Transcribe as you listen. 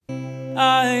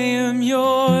I am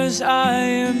yours, I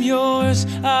am yours,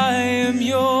 I am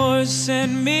yours.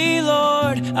 Send me,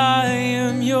 Lord. I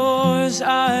am yours,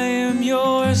 I am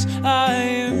yours, I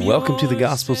am yours. Welcome to the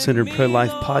Gospel-Centered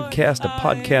Pro-Life Podcast, a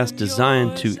podcast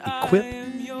designed to equip,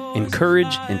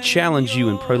 encourage, and challenge you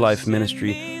in pro-life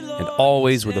ministry, and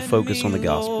always with a focus on the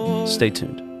gospel. Stay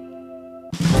tuned.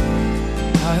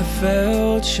 I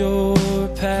felt your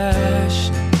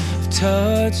passion, I've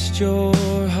touched your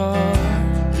heart.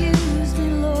 Use me,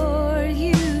 Lord,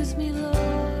 use me,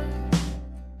 Lord.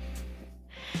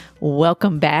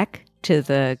 Welcome back to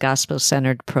the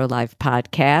Gospel-Centered Pro-Life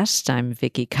Podcast. I'm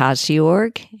Vicki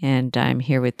Kosiorg, and I'm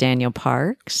here with Daniel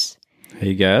Parks.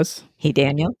 Hey, guys. Hey,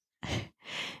 Daniel.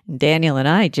 Daniel and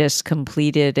I just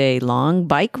completed a long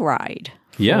bike ride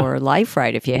for Life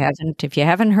Ride. If you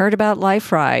haven't heard about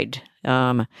Life Ride,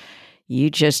 you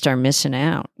just are missing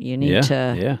out. You need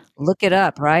to look it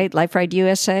up, right? Life Ride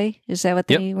USA, is that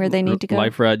where they need to go?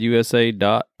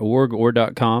 LifeRideUSA.org or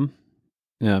 .com.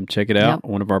 Check it out.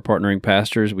 One of our partnering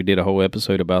pastors, we did a whole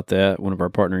episode about that. One of our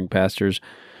partnering pastors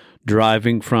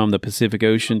driving from the Pacific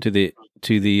Ocean to the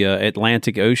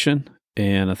Atlantic Ocean,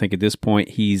 and I think at this point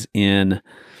he's in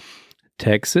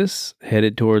Texas,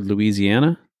 headed toward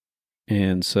Louisiana,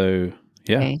 and so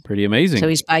pretty amazing. So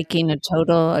he's biking a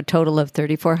total of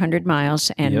 3,400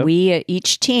 miles, and we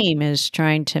each team is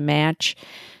trying to match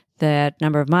that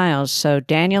number of miles. So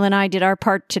Daniel and I did our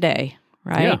part today,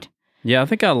 right? Yeah, I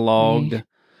think I logged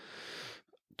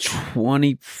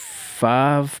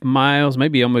 25 miles,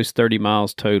 maybe almost 30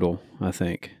 miles total, I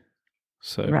think.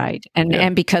 So right,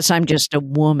 and because I'm just a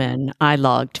woman, I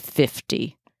logged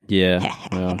 50. Yeah,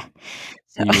 well,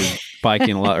 you were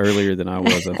biking a lot earlier than I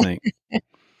was, I think.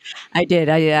 I did.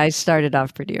 I started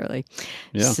off pretty early.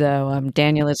 Yeah. So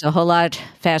Daniel is a whole lot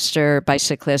faster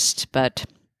bicyclist, but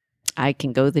I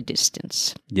can go the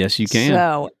distance. Yes, you can.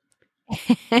 So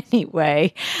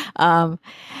anyway,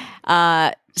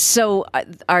 so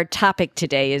our topic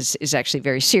today is actually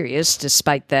very serious,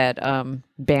 despite that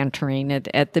bantering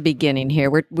at the beginning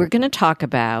here. We're going to talk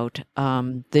about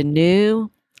the new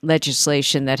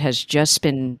legislation that has just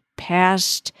been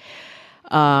passed.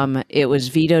 It was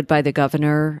vetoed by the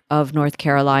governor of North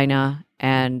Carolina,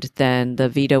 and then the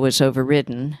veto was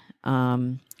overridden.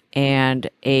 And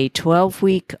a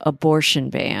 12-week abortion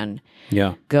ban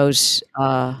goes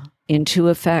into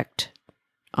effect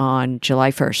on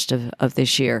July 1st of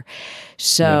this year.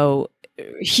 So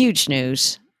huge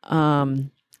news.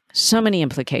 So many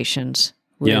implications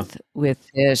with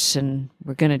this, and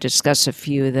we're going to discuss a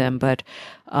few of them, but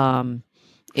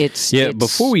it's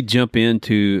before we jump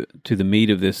into the meat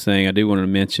of this thing, I do want to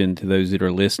mention to those that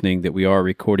are listening that we are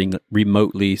recording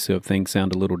remotely, so if things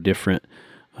sound a little different,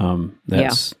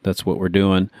 that's what we're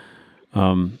doing.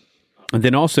 And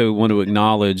then also want to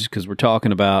acknowledge, because we're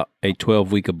talking about a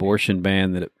 12-week abortion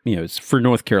ban that it's for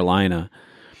North Carolina,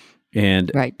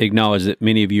 and acknowledge that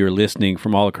many of you are listening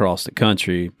from all across the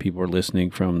country. People are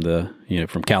listening from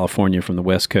from California, from the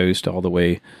West Coast all the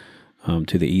way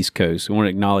to the East Coast. We want to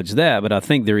acknowledge that, but I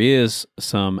think there is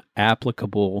some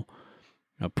applicable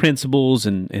principles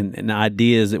and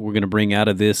ideas that we're going to bring out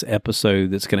of this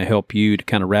episode that's going to help you to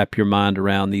kind of wrap your mind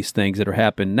around these things that are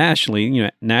happening nationally.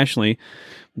 Nationally,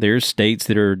 there's states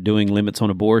that are doing limits on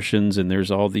abortions, and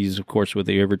there's all these, of course, with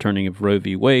the overturning of Roe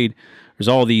v. Wade, there's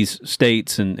all these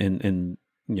states and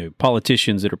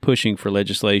politicians that are pushing for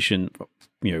legislation,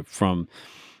 from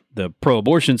the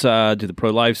pro-abortion side to the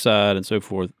pro-life side and so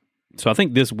forth. So I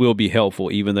think this will be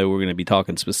helpful, even though we're going to be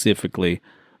talking specifically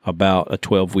about a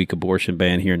 12-week abortion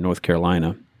ban here in North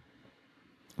Carolina.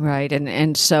 Right,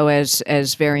 and so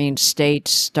as varying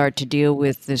states start to deal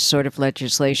with this sort of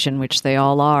legislation, which they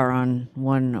all are on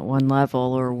one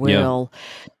level or will,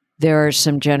 there are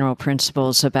some general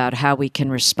principles about how we can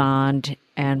respond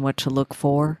and what to look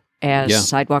for as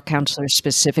sidewalk counselors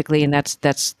specifically, and that's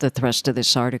the thrust of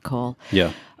this article.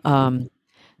 Yeah.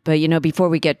 But, before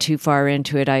we get too far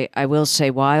into it, I will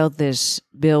say while this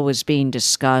bill was being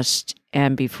discussed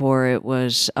and before it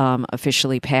was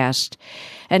officially passed,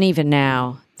 and even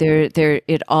now,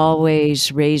 it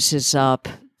always raises up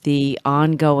the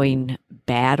ongoing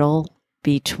battle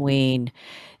between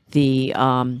the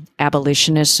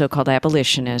abolitionist, so-called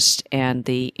abolitionist, and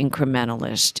the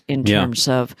incrementalist in terms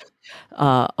of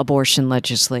abortion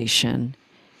legislation.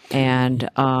 And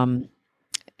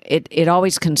it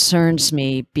always concerns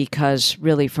me because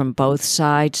really from both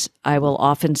sides, I will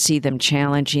often see them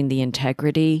challenging the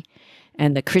integrity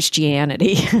and the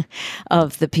Christianity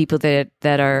of the people that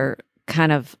are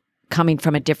kind of coming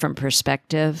from a different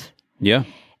perspective. Yeah.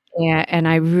 And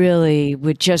I really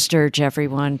would just urge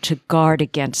everyone to guard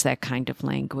against that kind of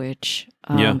language.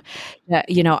 I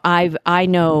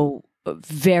know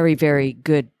very, very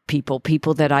good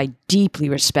people that I deeply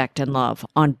respect and love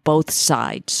on both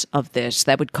sides of this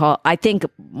that would I think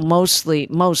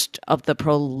most of the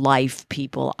pro-life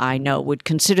people I know would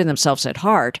consider themselves at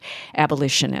heart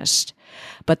abolitionists.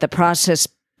 But the process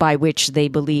by which they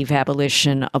believe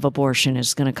abolition of abortion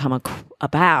is going to come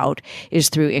about is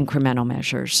through incremental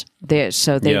measures.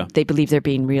 They believe they're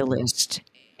being realist.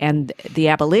 And the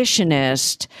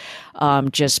abolitionists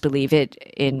just believe it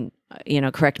in,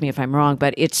 correct me if I'm wrong,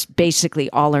 but it's basically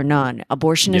all or none.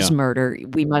 Abortion is murder.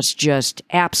 We must just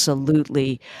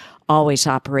absolutely always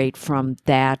operate from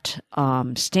that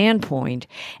standpoint.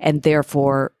 And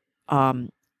therefore,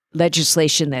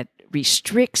 legislation that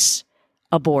restricts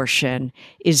abortion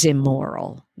is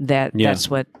immoral. That's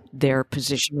what their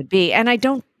position would be. And I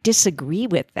don't disagree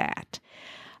with that.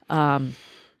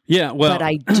 But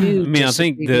I do. I mean, I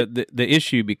think the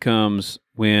issue becomes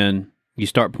when you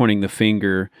start pointing the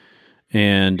finger,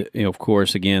 and of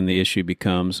course, again, the issue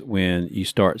becomes when you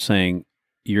start saying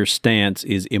your stance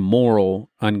is immoral,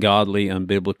 ungodly,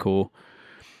 unbiblical,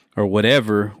 or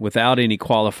whatever, without any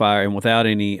qualifier and without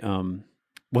any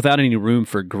room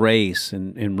for grace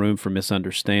and room for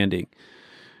misunderstanding.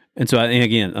 And so,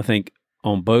 I think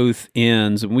on both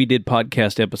ends, and we did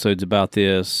podcast episodes about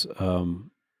this.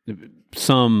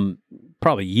 Some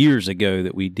probably years ago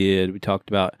that we talked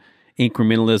about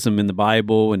incrementalism in the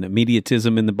Bible and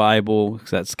immediatism in the Bible,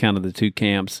 because that's kind of the two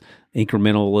camps,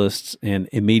 incrementalists and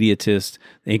immediatists.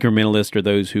 The incrementalists are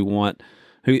those who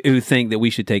think that we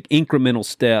should take incremental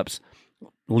steps,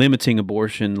 limiting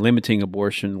abortion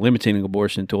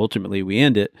until ultimately we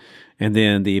end it. And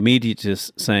then the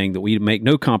immediatists saying that we make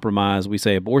no compromise. We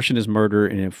say abortion is murder,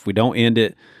 and if we don't end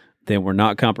it, then we're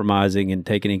not compromising and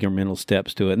taking incremental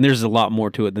steps to it. And there's a lot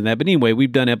more to it than that. But anyway,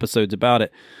 we've done episodes about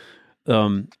it.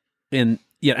 And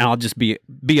I'll just be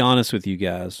honest with you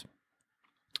guys.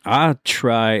 I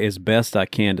try as best I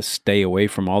can to stay away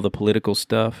from all the political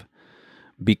stuff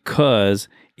because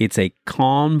it's a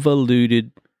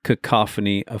convoluted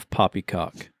cacophony of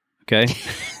poppycock. Okay?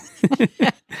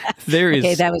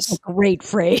 Okay, that was a great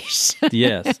phrase.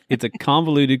 Yes, it's a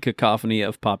convoluted cacophony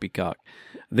of poppycock.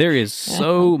 There is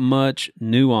so much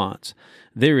nuance.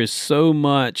 There is so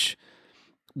much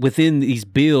within these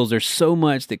bills. There's so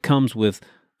much that comes with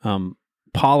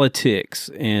politics,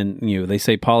 and they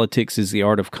say politics is the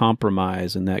art of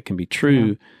compromise, and that can be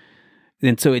true. Yeah.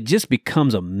 And so it just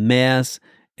becomes a mess,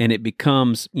 and it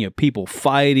becomes people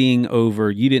fighting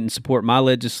over, you didn't support my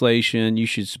legislation, you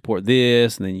should support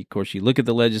this, and then of course you look at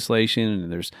the legislation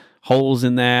and there's holes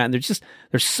in that, and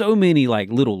there's so many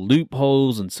like little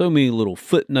loopholes and so many little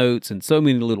footnotes and so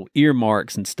many little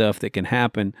earmarks and stuff that can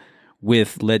happen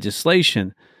with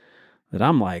legislation that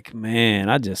I'm like, man,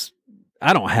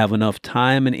 I don't have enough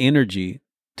time and energy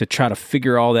to try to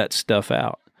figure all that stuff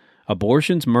out.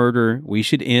 Abortion's murder. We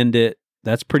should end it.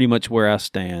 That's pretty much where I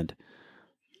stand.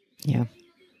 Yeah.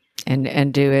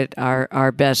 And do it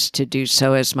our best to do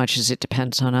so, as much as it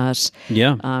depends on us.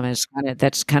 Yeah.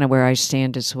 That's kind of where I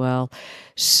stand as well.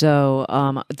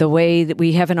 So the way that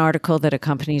we have an article that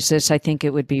accompanies this, I think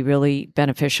it would be really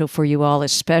beneficial for you all,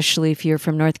 especially if you're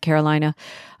from North Carolina.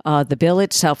 The bill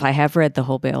itself, I have read the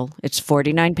whole bill. It's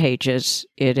 49 pages.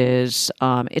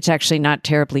 It's actually not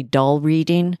terribly dull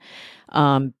reading.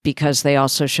 Because they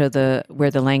also show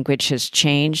where the language has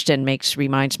changed and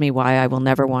reminds me why I will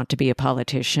never want to be a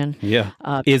politician. Yeah.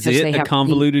 Is it a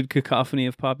convoluted cacophony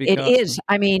of poppycock? It is.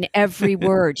 I mean, every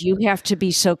word. You have to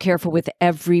be so careful with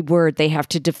every word. They have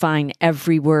to define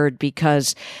every word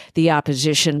because the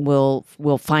opposition will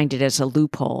find it as a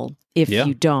loophole if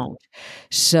you don't.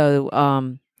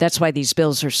 So, that's why these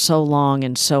bills are so long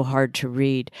and so hard to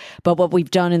read. But what we've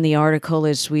done in the article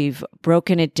is we've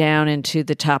broken it down into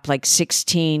the top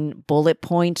 16 bullet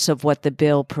points of what the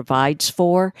bill provides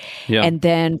for. Yeah. And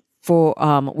then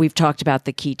we've talked about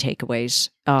the key takeaways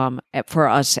for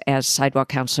us as sidewalk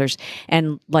counselors.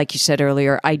 And like you said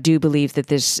earlier, I do believe that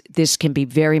this can be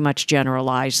very much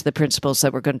generalized. The principles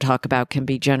that we're going to talk about can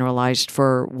be generalized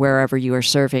for wherever you are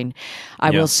serving.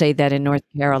 I will say that in North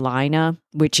Carolina,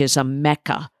 which is a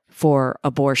mecca for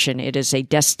abortion, it is a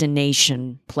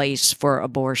destination place for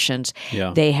abortions.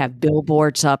 Yeah. They have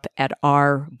billboards up at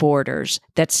our borders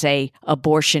that say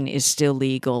abortion is still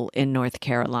legal in North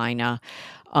Carolina.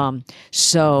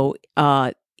 So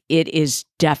it is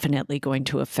definitely going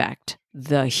to affect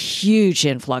the huge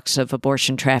influx of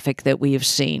abortion traffic that we have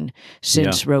seen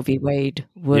since Roe v. Wade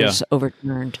was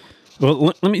overturned.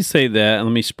 Well, let me say that, and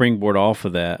let me springboard off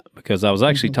of that, because I was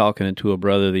actually talking to a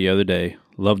brother the other day.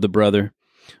 Love the brother.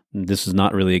 This is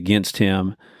not really against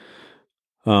him.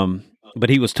 But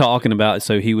he was talking about,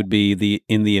 so he would be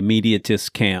in the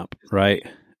immediatist camp, right?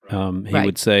 He Right.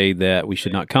 would say that we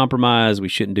should not compromise, we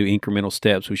shouldn't do incremental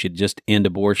steps, we should just end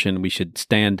abortion, we should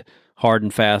stand hard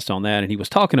and fast on that. And he was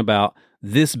talking about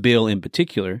this bill in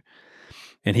particular,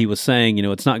 and he was saying,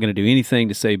 it's not going to do anything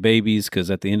to save babies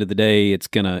because at the end of the day, it's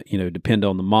going to, depend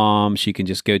on the mom. She can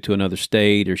just go to another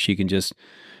state, or she can just,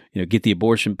 get the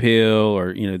abortion pill,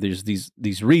 or, there's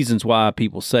these reasons why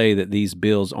people say that these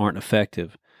bills aren't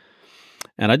effective.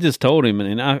 And I just told him,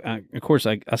 and I of course,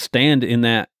 I stand in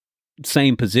that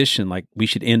same position, like we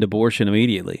should end abortion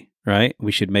immediately, right?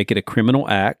 We should make it a criminal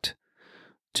act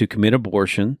to commit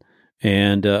abortion,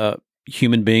 and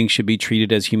human beings should be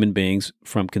treated as human beings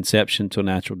from conception to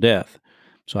natural death.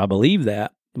 So I believe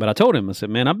that. But I told him, I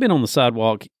said, man, I've been on the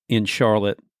sidewalk in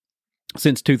Charlotte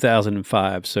since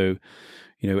 2005. So,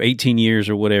 18 years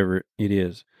or whatever it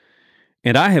is.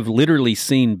 And I have literally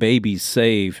seen babies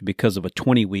saved because of a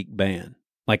 20-week ban.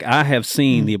 Like, I have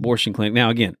seen the abortion clinic. Now,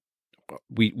 again,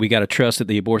 we got to trust that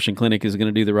the abortion clinic is going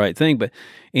to do the right thing. But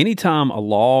anytime a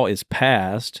law is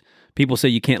passed, people say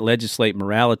you can't legislate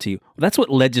morality. Well, that's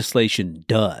what legislation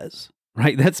does,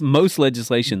 right? That's most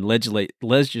legislation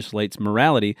legislates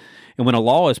morality. And when a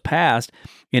law is passed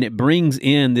and it brings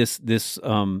in this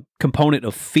component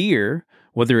of fear,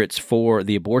 whether it's for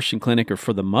the abortion clinic or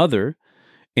for the mother,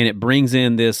 and it brings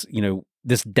in this,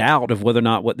 this doubt of whether or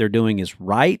not what they're doing is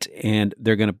right, and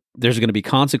there's going to be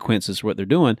consequences for what they're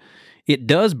doing, it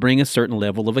does bring a certain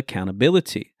level of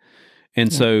accountability.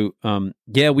 And so,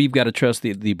 we've got to trust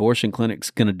the abortion clinic's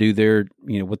going to do their,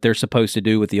 what they're supposed to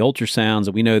do with the ultrasounds,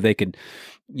 and we know they can,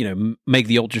 make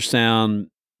the ultrasound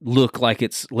look like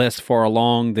it's less far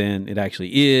along than it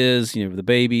actually is, the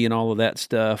baby and all of that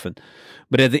stuff.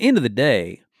 But at the end of the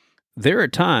day, there are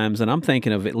times, and I'm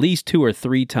thinking of at least 2 or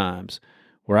 3 times,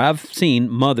 where I've seen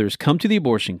mothers come to the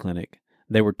abortion clinic.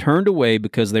 They were turned away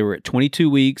because they were at 22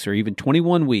 weeks or even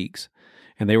 21 weeks,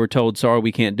 and they were told, sorry,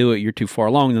 we can't do it, you're too far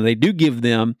along. And they do give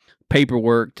them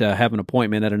paperwork to have an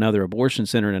appointment at another abortion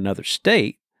center in another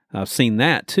state. I've seen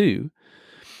that too.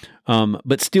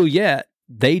 But still yet,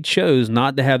 they chose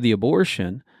not to have the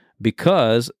abortion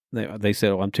because they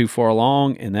said, I'm too far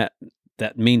along, and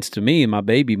that means to me my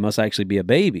baby must actually be a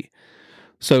baby.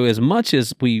 So as much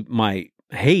as we might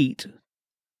hate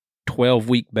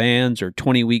 12-week bans or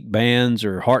 20-week bans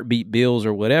or heartbeat bills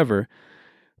or whatever,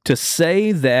 to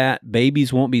say that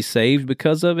babies won't be saved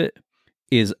because of it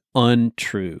is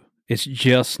untrue. It's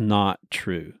just not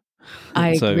true. I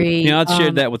agree. I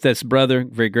shared that with this brother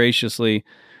very graciously,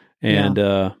 and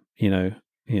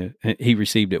he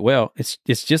received it well.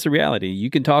 It's just a reality.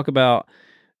 You can talk about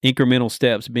incremental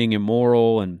steps being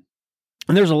immoral, and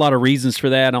there's a lot of reasons for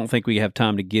that. I don't think we have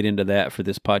time to get into that for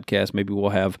this podcast. Maybe we'll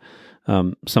have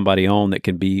somebody on that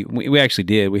can be. We actually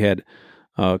did. We had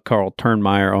Carl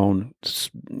Turnmeyer on. It's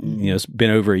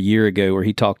been over a year ago, where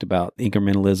he talked about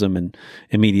incrementalism and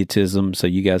immediatism. So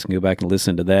you guys can go back and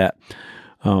listen to that.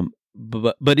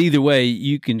 But either way,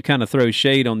 you can kind of throw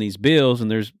shade on these bills, and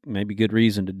there's maybe good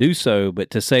reason to do so.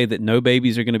 But to say that no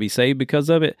babies are going to be saved because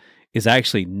of it is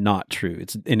actually not true.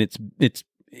 It's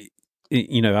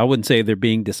I wouldn't say they're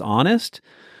being dishonest,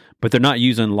 but they're not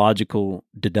using logical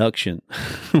deduction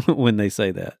when they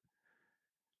say that.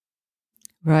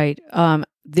 Right.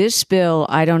 This bill,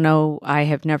 I don't know. I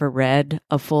have never read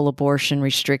a full abortion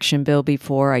restriction bill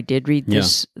before. I did read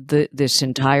this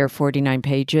entire 49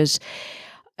 pages.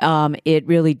 It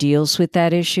really deals with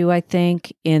that issue, I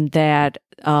think, in that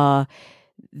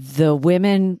the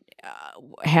women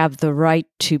have the right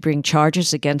to bring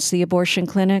charges against the abortion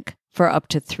clinic for up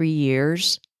to 3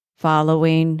 years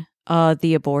following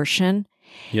the abortion.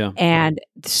 Yeah. And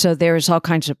so there is all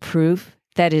kinds of proof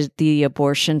that is the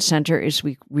abortion center is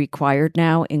required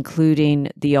now, including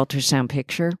the ultrasound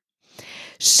picture.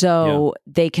 So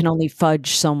they can only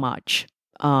fudge so much.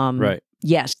 Right.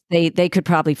 Yes, they could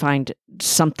probably find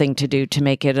something to do to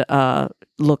make it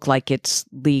look like it's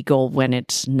legal when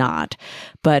it's not.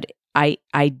 But I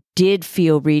did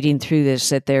feel reading through this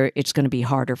that it's going to be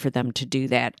harder for them to do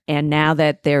that. And now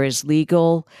that there is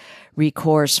legal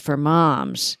recourse for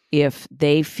moms, if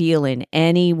they feel in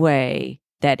any way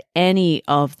that any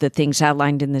of the things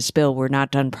outlined in this bill were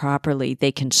not done properly,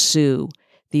 they can sue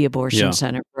the abortion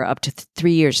center for up to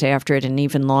 3 years after it, and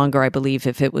even longer, I believe,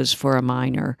 if it was for a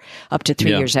minor, up to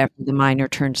 3 years after the minor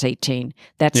turns 18.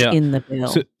 That's in the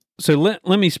bill. So let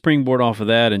me springboard off of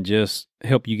that and just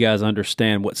help you guys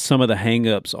understand what some of the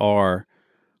hangups are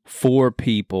for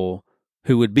people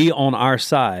who would be on our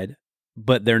side,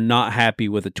 but they're not happy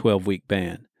with a 12-week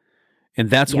ban. And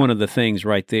that's one of the things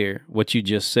right there, what you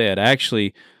just said.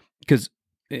 Actually, because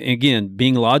again,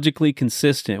 being logically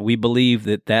consistent, we believe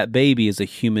that that baby is a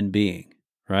human being,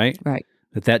 right? Right.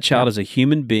 That child is a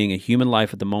human being, a human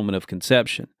life at the moment of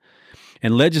conception.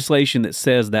 And legislation that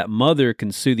says that mother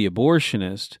can sue the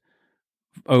abortionist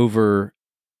over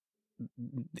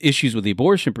issues with the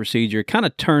abortion procedure kind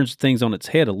of turns things on its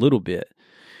head a little bit.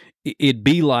 It'd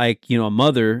be like, a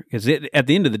mother, because at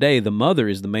the end of the day, the mother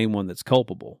is the main one that's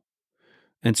culpable.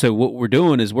 And so what we're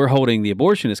doing is we're holding the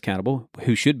abortionist accountable,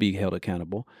 who should be held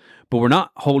accountable, but we're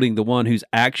not holding the one who's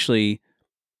actually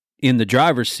in the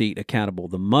driver's seat accountable,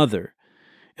 the mother.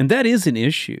 And that is an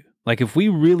issue. Like, if we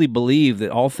really believe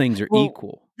that all things are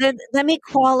equal. Let me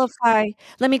qualify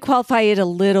it a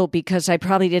little, because I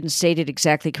probably didn't state it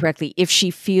exactly correctly. If she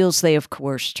feels they have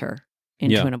coerced her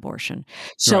into an abortion.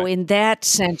 So in that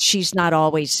sense, she's not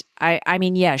always, I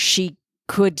mean, yes, she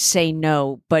could say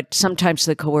no, but sometimes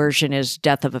the coercion is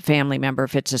death of a family member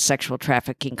if it's a sexual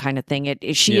trafficking kind of thing.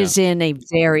 She is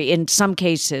in some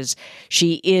cases,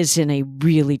 she is in a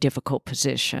really difficult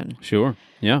position. Sure.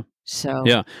 Yeah. So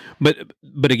yeah,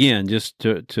 but again, just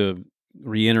to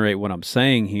reiterate what I'm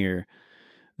saying here,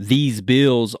 these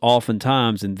bills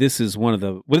oftentimes, and this is one of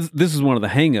the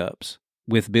hangups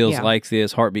with bills like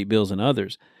this, heartbeat bills and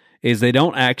others, is they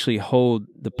don't actually hold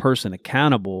the person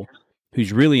accountable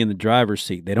who's really in the driver's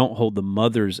seat. They don't hold the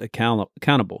mothers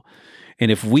accountable.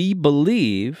 And if we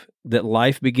believe that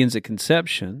life begins at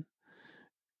conception,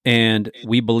 and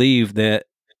we believe that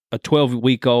a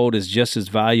 12-week-old is just as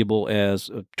valuable as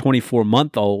a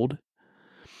 24-month-old,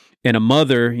 and a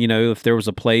mother, if there was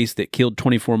a place that killed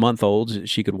 24-month-olds,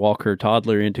 she could walk her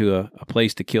toddler into a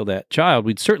place to kill that child,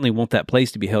 we'd certainly want that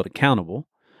place to be held accountable,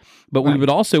 but we would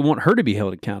also want her to be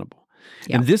held accountable.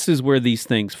 Yeah. And this is where these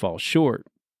things fall short.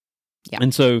 Yeah.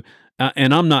 And so,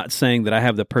 and I'm not saying that I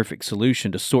have the perfect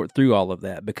solution to sort through all of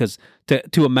that, because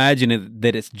to imagine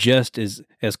that it's just as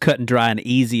cut and dry and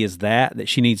easy as that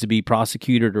she needs to be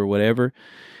prosecuted or whatever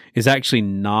is actually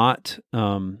not,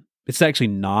 it's actually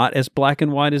not as black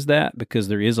and white as that, because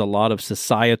there is a lot of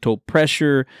societal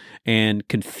pressure and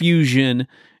confusion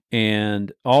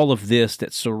and all of this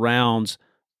that surrounds,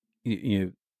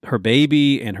 her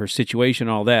baby and her situation,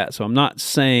 all that. So I'm not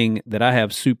saying that I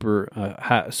have super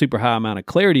high amount of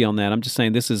clarity on that. I'm just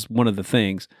saying this is one of the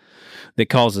things that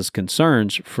causes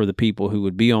concerns for the people who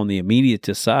would be on the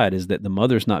immediatist side, is that the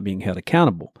mother's not being held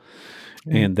accountable.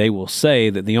 Mm-hmm. And they will say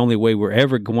that the only way we're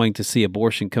ever going to see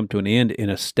abortion come to an end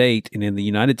in a state and in the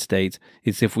United States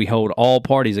is if we hold all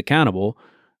parties accountable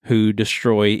who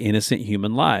destroy innocent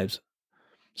human lives.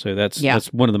 So that's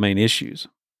one of the main issues.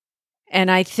 And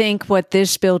I think what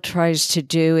this bill tries to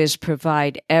do is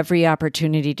provide every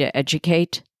opportunity to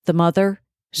educate the mother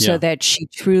so that she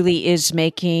truly is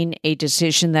making a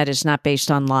decision that is not based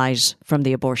on lies from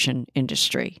the abortion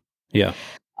industry. Yeah.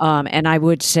 And I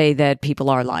would say that people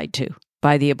are lied to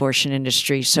by the abortion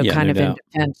industry. So in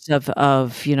defense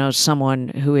of someone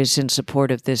who is in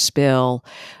support of this bill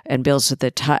and bills of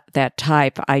that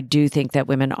type, I do think that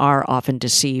women are often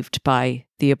deceived by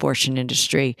the abortion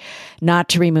industry, not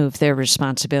to remove their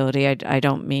responsibility. I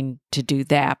don't mean to do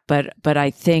that, but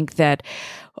I think that,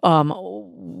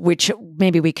 which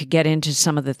maybe we could get into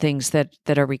some of the things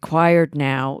that are required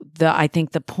now. I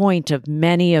think the point of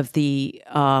many of the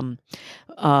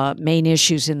main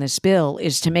issues in this bill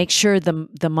is to make sure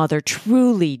the mother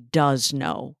truly does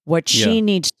know what she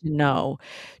needs to know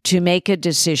to make a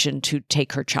decision to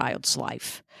take her child's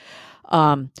life.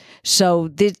 So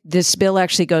this bill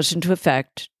actually goes into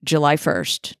effect July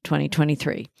 1st,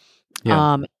 2023.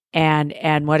 Yeah.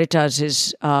 And what it does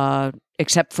is,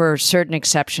 except for certain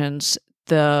exceptions,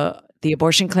 the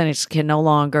abortion clinics can no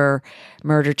longer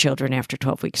murder children after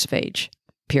 12 weeks of age,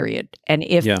 period. And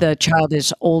if the child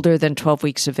is older than 12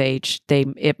 weeks of age,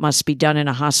 it must be done in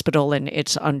a hospital, and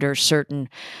it's under certain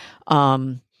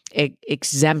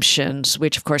exemptions,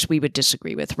 which of course we would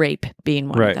disagree with, rape being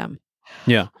one of them.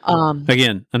 Yeah.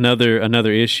 Again,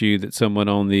 another issue that someone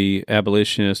on the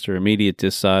abolitionist or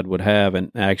immediatist side would have,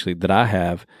 and actually that I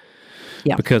have,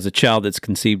 because a child that's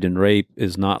conceived in rape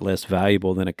is not less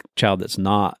valuable than a child that's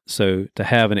not. So to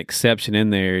have an exception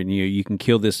in there, and you can't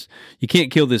kill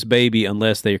this baby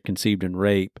unless they are conceived in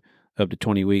rape up to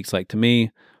 20 weeks. Like, to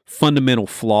me, fundamental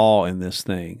flaw in this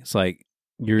thing. It's like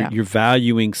you're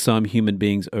valuing some human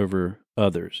beings over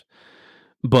others,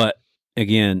 but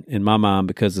again, in my mind,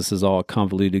 because this is all a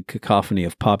convoluted cacophony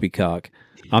of poppycock,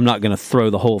 I'm not going to throw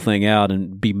the whole thing out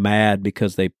and be mad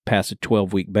because they pass a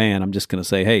 12-week ban. I'm just going to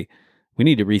say, hey, we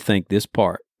need to rethink this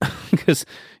part, because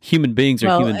human beings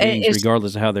are human beings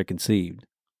regardless of how they're conceived.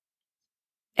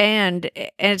 And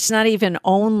it's not even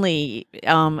only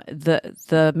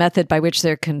the method by which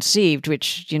they're conceived,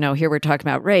 which, here we're talking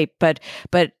about rape, but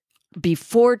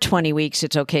before 20 weeks,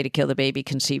 it's okay to kill the baby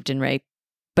conceived in rape,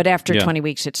 but after 20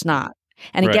 weeks, it's not.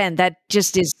 And again, that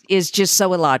just is just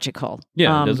so illogical.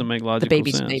 Yeah, it doesn't make logical the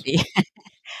baby's sense. Baby.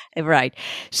 Right.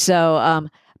 So,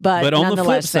 but on the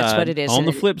flip side, that's what it is. On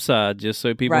the flip side, just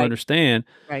so people understand,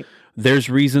 right. There's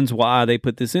reasons why they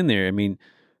put this in there. I mean,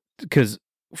 because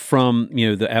from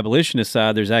the abolitionist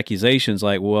side, there's accusations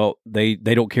like, well, they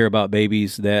don't care about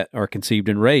babies that are conceived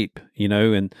in rape,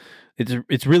 and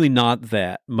it's really not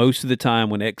that. Most of the time,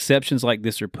 when exceptions like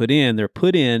this are put in, they're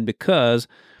put in because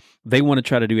they want to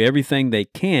try to do everything they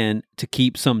can to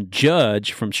keep some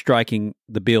judge from striking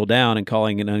the bill down and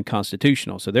calling it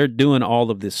unconstitutional. So they're doing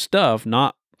all of this stuff,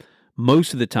 not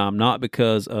most of the time, not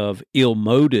because of ill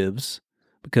motives,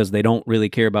 because they don't really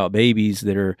care about babies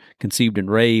that are conceived in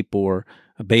rape or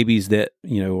babies that,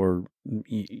 are,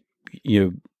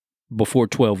 before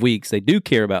 12 weeks. They do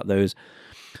care about those.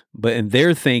 But in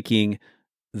their thinking,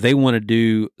 they want to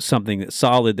do something that's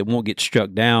solid that won't get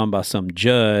struck down by some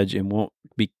judge and won't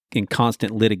be in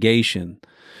constant litigation.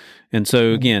 And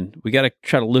so again, we got to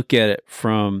try to look at it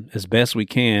from, as best we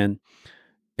can,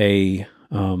 a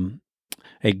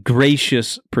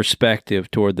gracious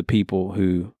perspective toward the people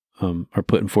who are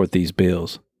putting forth these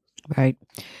bills. Right.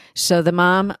 So the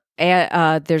mom,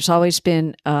 there's always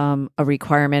been a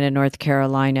requirement in North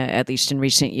Carolina, at least in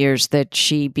recent years, that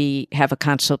she have a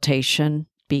consultation,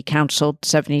 be counseled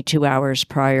 72 hours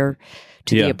prior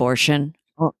to the abortion.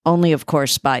 Only, of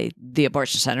course, by the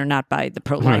abortion center, not by the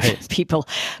pro-life people.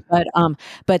 But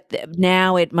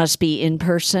now it must be in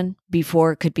person.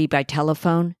 Before, it could be by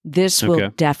telephone. This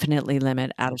will definitely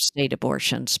limit out-of-state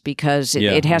abortions because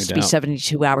it has to be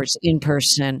 72 hours in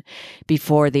person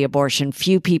before the abortion.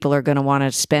 Few people are going to want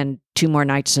to spend 2 more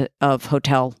nights of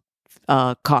hotel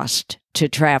cost to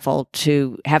travel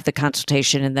to have the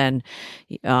consultation and then,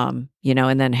 and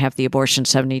then have the abortion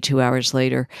 72 hours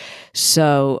later.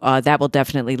 So that will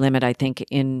definitely limit, I think,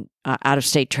 in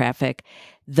out-of-state traffic.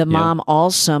 The mom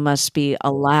also must be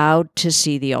allowed to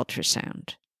see the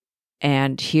ultrasound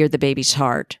and hear the baby's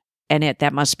heart. And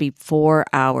that must be 4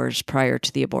 hours prior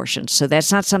to the abortion. So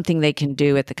that's not something they can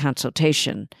do at the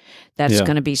consultation. That's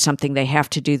going to be something they have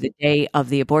to do the day of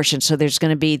the abortion. So there's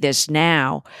going to be this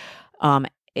now.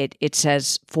 It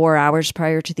says 4 hours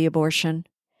prior to the abortion.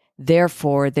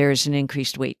 Therefore, there's an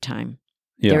increased wait time.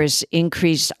 Yeah. There is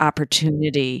increased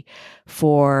opportunity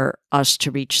for us to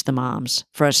reach the moms,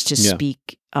 for us to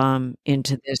speak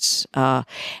into this.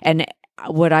 And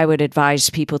what I would advise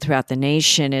people throughout the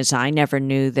nation is I never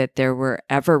knew that there were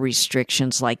ever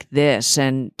restrictions like this,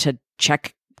 and to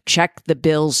check the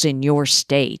bills in your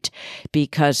state,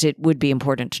 because it would be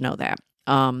important to know that.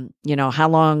 How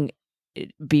long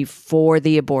before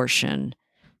the abortion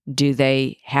do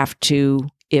they have to,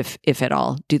 if at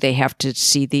all, do they have to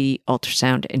see the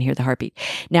ultrasound and hear the heartbeat?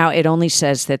 Now, it only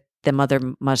says that they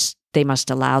must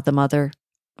allow the mother.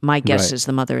 My guess is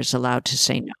the mother is allowed to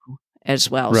say no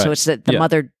as well. Right. So it's that the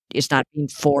mother is not being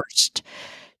forced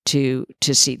to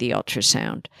see the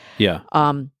ultrasound. Yeah.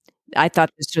 I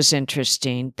thought this was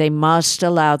interesting. They must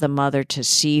allow the mother to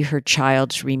see her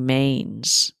child's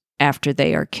remains after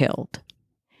they are killed.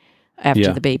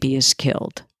 After the baby is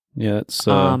killed. Yeah, it's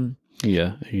a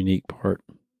unique part.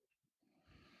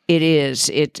 It is.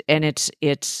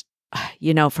 It's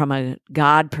from a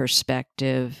God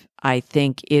perspective, I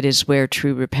think it is where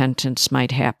true repentance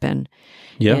might happen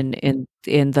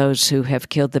in those who have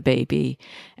killed the baby.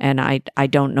 And I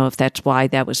don't know if that's why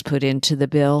that was put into the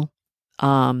bill.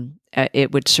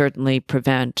 It would certainly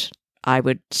prevent, I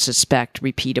would suspect,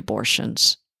 repeat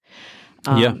abortions.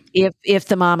 If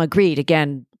the mom agreed,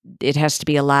 again, it has to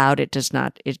be allowed. It does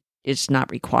not. It's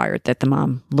not required that the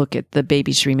mom look at the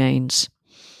baby's remains.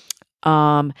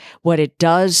 What it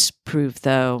does prove,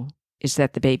 though, is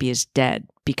that the baby is dead,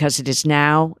 because it is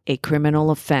now a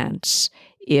criminal offense.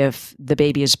 If the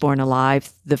baby is born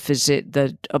alive, the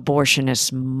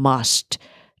abortionist must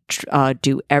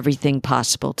do everything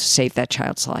possible to save that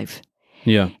child's life.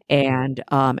 Yeah. And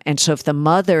so if the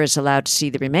mother is allowed to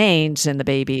see the remains and the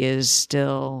baby is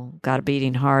still got a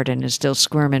beating heart and is still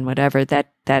squirming, whatever,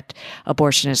 that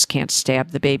abortionist can't stab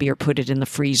the baby or put it in the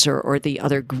freezer or the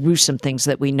other gruesome things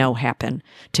that we know happen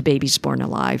to babies born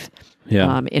alive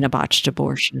in a botched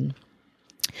abortion.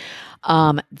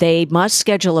 They must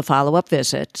schedule a follow-up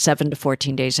visit 7 to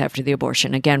 14 days after the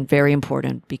abortion. Again, very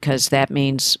important, because that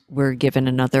means we're given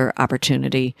another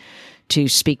opportunity to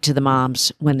speak to the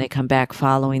moms when they come back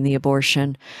following the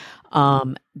abortion.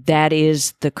 That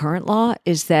is the current law,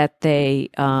 is that they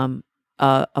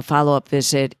a follow-up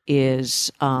visit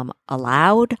is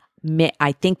allowed.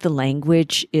 I think the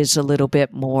language is a little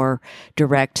bit more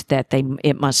direct that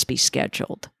it must be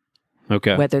scheduled.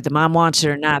 Okay. Whether the mom wants it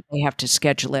or not, they have to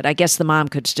schedule it. I guess the mom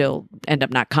could still end up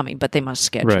not coming, but they must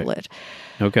schedule it.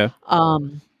 Okay.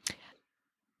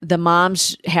 The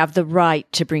moms have the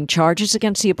right to bring charges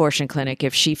against the abortion clinic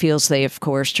if she feels they have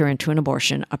coerced her into an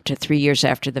abortion up to 3 years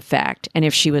after the fact. And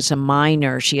if she was a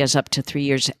minor, she has up to 3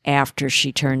 years after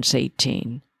she turns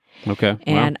 18. Okay.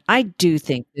 And I do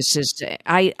think this is,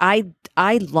 I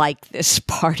like this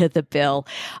part of the bill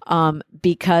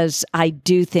because I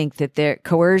do think that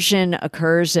coercion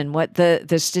occurs, and what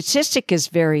the statistic is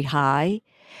very high.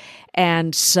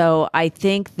 And so I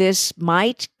think this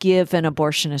might give an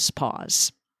abortionist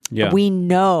pause. Yeah. We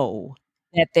know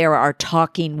that there are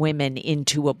talking women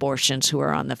into abortions who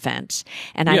are on the fence.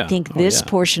 And I think this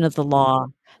portion of the law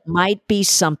might be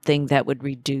something that would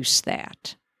reduce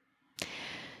that.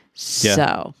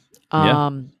 So,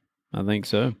 I think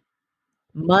so.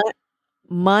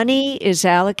 Money is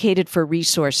allocated for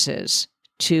resources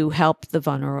to help the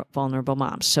vulnerable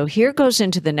moms. So here goes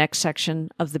into the next section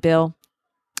of the bill,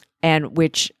 and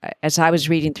which, as I was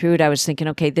reading through it, I was thinking,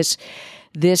 okay, this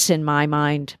in my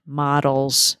mind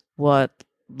models what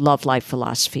love life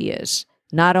philosophy is.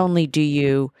 Not only do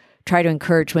you try to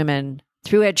encourage women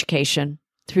through education,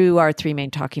 through our 3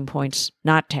 main talking points,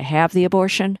 not to have the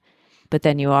abortion, but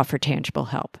then you offer tangible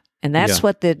help. And that's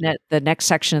what the next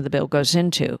section of the bill goes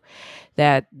into,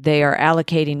 that they are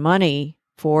allocating money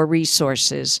for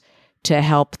resources to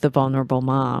help the vulnerable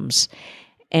moms.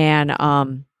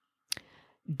 And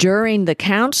during the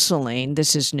counseling,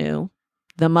 this is new,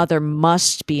 the mother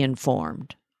must be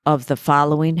informed of the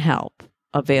following help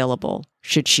available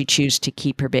should she choose to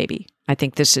keep her baby. I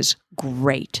think this is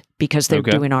great because they're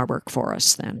doing our work for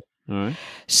us then. All right.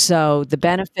 So the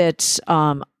benefits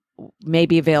may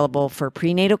be available for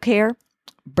prenatal care,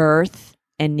 birth,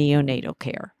 and neonatal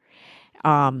care.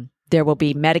 There will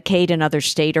be Medicaid and other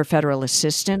state or federal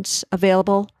assistance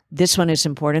available. This one is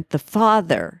important. The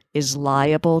father is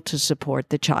liable to support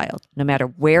the child, no matter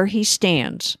where he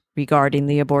stands regarding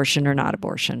the abortion or not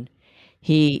abortion.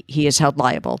 He is held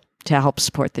liable to help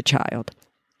support the child.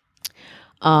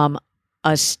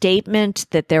 A statement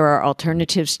that there are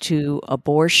alternatives to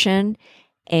abortion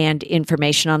and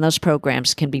information on those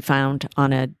programs can be found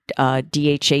on a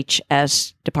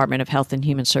DHHS, Department of Health and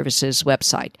Human Services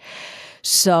website.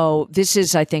 So this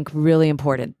is, I think, really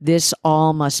important. This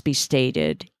all must be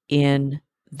stated in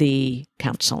the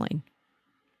counseling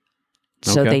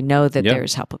so they know that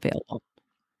there's help available.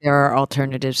 There are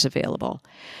alternatives available.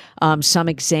 Some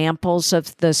examples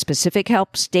of the specific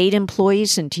help: state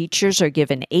employees and teachers are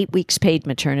given 8 weeks paid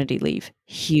maternity leave.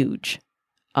 Huge.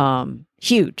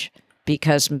 Huge.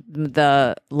 Because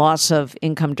the loss of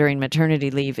income during maternity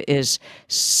leave is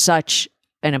such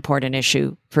an important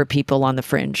issue for people on the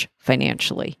fringe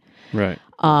financially. Right.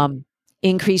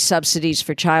 Increased subsidies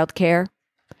for childcare.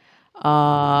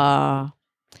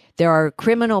 There are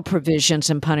criminal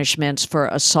provisions and punishments for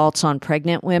assaults on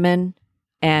pregnant women,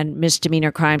 and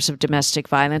misdemeanor crimes of domestic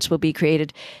violence will be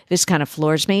created. This kind of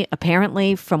floors me.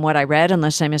 Apparently, from what I read,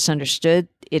 unless I misunderstood,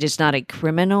 it is not a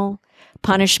criminal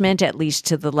punishment, at least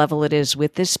to the level it is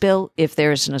with this bill, if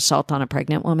there is an assault on a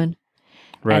pregnant woman.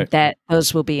 Right. And that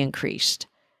those will be increased.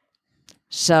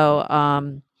 So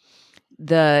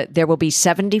there will be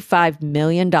 $75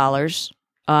 million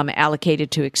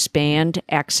allocated to expand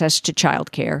access to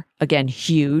childcare. Again,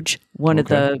 huge. One of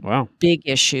the big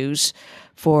issues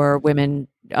for women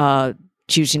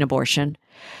choosing abortion.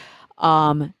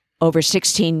 Over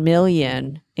 $16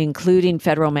 million, including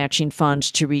federal matching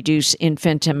funds to reduce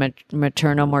infant and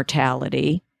maternal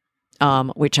mortality,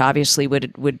 which obviously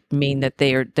would mean that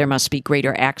there must be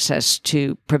greater access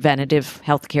to preventative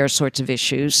healthcare sorts of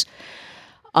issues.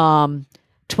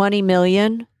 $20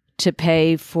 million to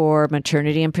pay for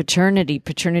maternity and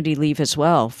paternity leave as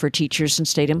well for teachers and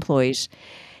state employees.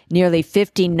 Nearly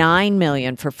 $59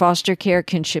 million for foster care,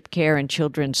 kinship care, and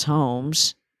children's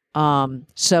homes.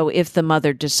 So if the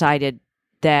mother decided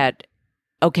that,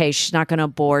 okay, she's not going to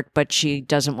abort, but she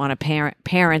doesn't want to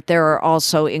parent, there are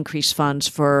also increased funds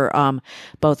for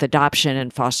both adoption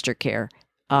and foster care.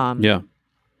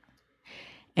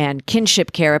 And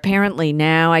kinship care. Apparently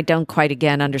now, I don't quite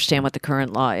again understand what the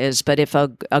current law is, but if a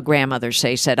grandmother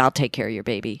said, I'll take care of your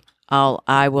baby,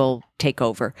 I will take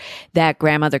over, that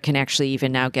grandmother can actually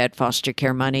even now get foster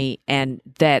care money, and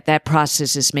that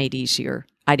process is made easier.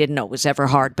 I didn't know it was ever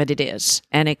hard, but it is,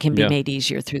 and it can be made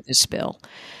easier through this bill.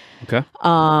 Okay.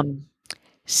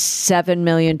 $7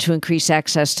 million to increase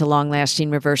access to long-lasting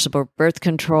reversible birth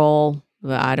control.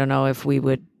 I don't know if we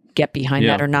would get behind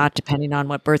that or not, depending on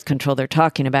what birth control they're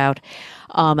talking about.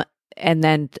 And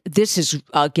then this is,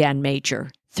 again,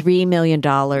 major. $3 million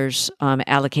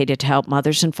allocated to help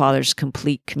mothers and fathers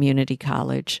complete community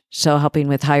college. So helping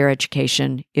with higher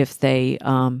education if they,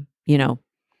 I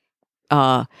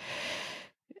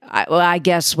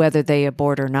guess whether they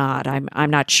abort or not, I'm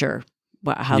not sure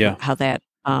how that.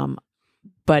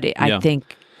 But I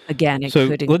think again, it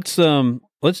could.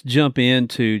 Let's jump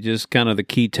into just kind of the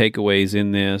key takeaways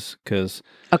in this because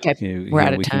we're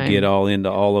out of time. We can get all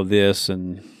into all of this,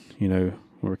 and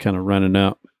we're kind of running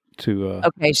up to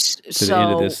the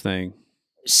end of this thing.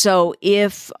 So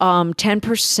if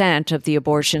 10% of the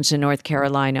abortions in North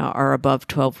Carolina are above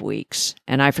 12 weeks,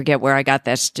 and I forget where I got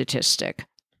that statistic,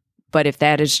 but if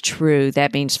that is true,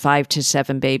 that means 5 to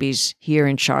 7 babies here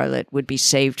in Charlotte would be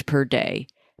saved per day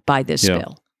by this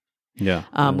bill. Yeah.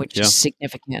 Which is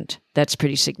significant. That's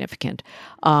pretty significant.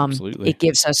 Absolutely.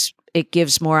 It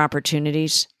gives more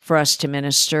opportunities for us to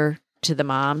minister to the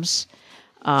moms,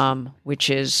 which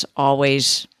is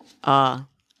always,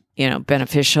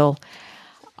 beneficial.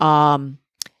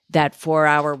 That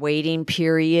 4-hour waiting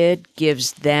period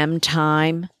gives them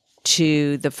time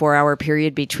to the 4-hour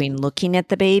period between looking at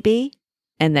the baby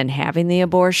and then having the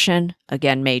abortion.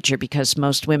 Again, major, because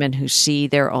most women who see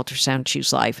their ultrasound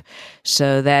choose life.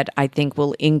 So that I think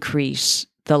will increase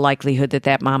the likelihood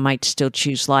that mom might still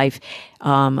choose life.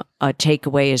 A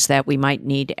takeaway is that we might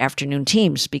need afternoon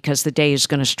teams because the day is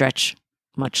going to stretch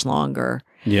much longer.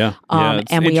 Yeah.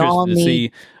 And we all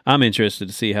need. I'm interested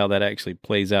to see how that actually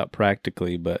plays out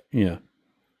practically, but yeah.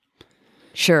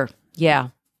 Sure. Yeah.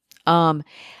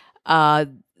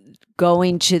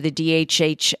 Going to the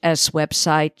DHHS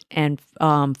website and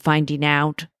finding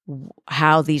out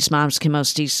how these moms can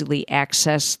most easily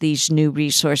access these new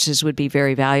resources would be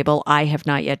very valuable. I have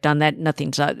not yet done that.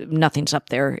 Nothing's up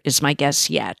there, is my guess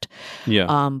yet.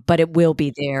 Yeah. But it will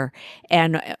be there,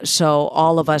 and so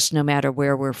all of us, no matter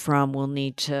where we're from, will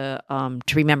need to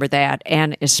remember that,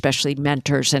 and especially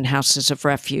mentors and houses of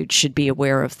refuge should be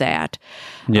aware of that.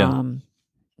 Yeah.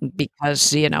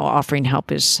 Because, offering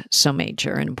help is so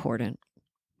major and important.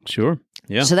 Sure.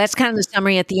 Yeah. So that's kind of the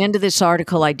summary. At the end of this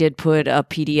article, I did put a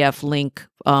PDF link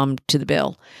to the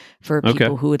bill for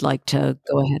people who would like to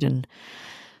go ahead and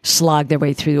slog their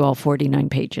way through all 49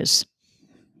 pages.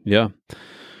 Yeah.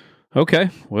 Okay.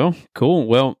 Well, cool.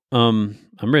 Well, I'm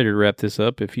ready to wrap this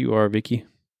up if you are, Vicki.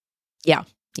 Yeah.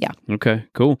 Okay,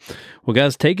 cool. Well,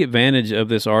 guys, take advantage of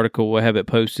this article. We'll have it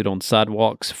posted on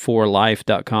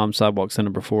sidewalks4life.com,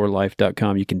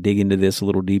 sidewalks4life.com. You can dig into this a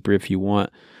little deeper if you want.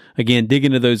 Again, dig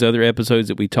into those other episodes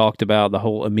that we talked about, the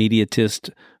whole immediatist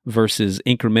versus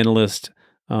incrementalist.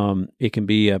 It can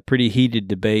be a pretty heated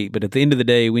debate, but at the end of the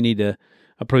day, we need to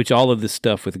approach all of this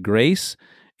stuff with grace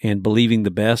and believing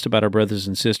the best about our brothers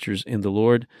and sisters in the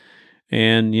Lord.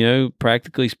 And,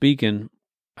 practically speaking,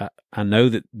 I know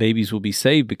that babies will be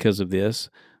saved because of this,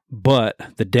 but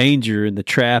the danger and the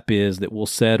trap is that we'll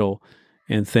settle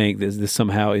and think that this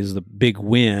somehow is the big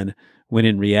win, when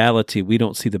in reality, we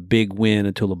don't see the big win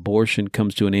until abortion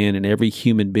comes to an end and every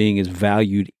human being is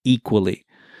valued equally.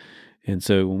 And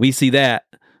so when we see that,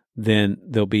 then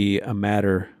there'll be a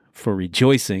matter for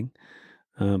rejoicing,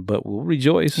 but we'll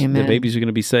rejoice that babies are going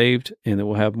to be saved and that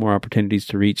we'll have more opportunities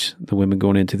to reach the women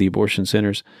going into the abortion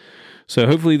centers. So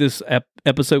hopefully this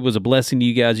episode was a blessing to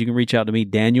you guys. You can reach out to me,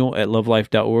 Daniel, at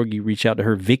lovelife.org. You reach out to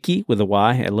her, Vicki, with a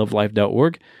Y, at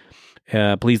lovelife.org.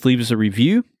 Please leave us a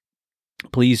review.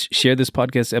 Please share this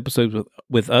podcast episode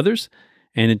with others.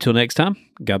 And until next time,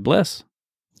 God bless.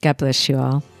 God bless you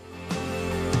all.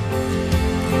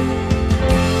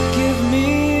 Give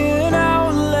me an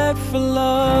outlet for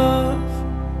love.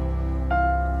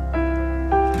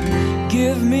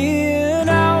 Give me an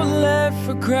outlet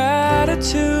for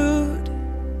gratitude.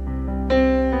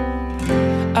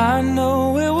 I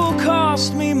know it will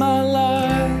cost me my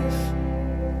life,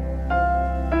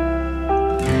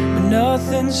 but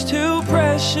nothing's too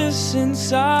precious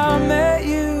since I met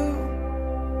you.